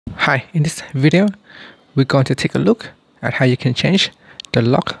Hi, in this video, we're going to take a look at how you can change the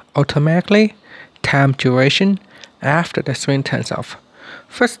lock automatically, time duration after the screen turns off.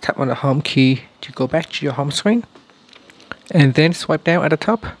 First, tap on the home key to go back to your home screen, and then swipe down at the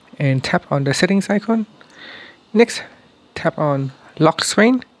top and tap on the settings icon. Next, tap on lock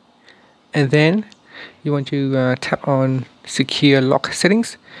screen, and then you want to tap on secure lock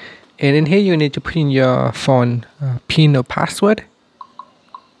settings, and in here you need to put in your phone PIN or password,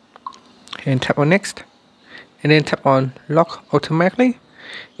 and tap on next, and then tap on lock automatically.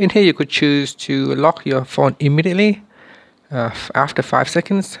 In here you could choose to lock your phone immediately after 5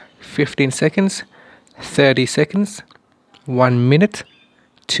 seconds, 15 seconds, 30 seconds, 1 minute,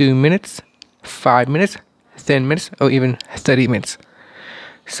 2 minutes, 5 minutes, 10 minutes, or even 30 minutes.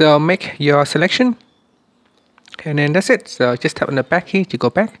 So make your selection, and then that's it. So just tap on the back key to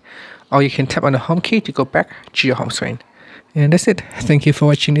go back, or you can tap on the home key to go back to your home screen. And that's it. Thank you for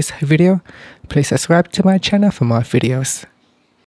watching this video. Please subscribe to my channel for more videos.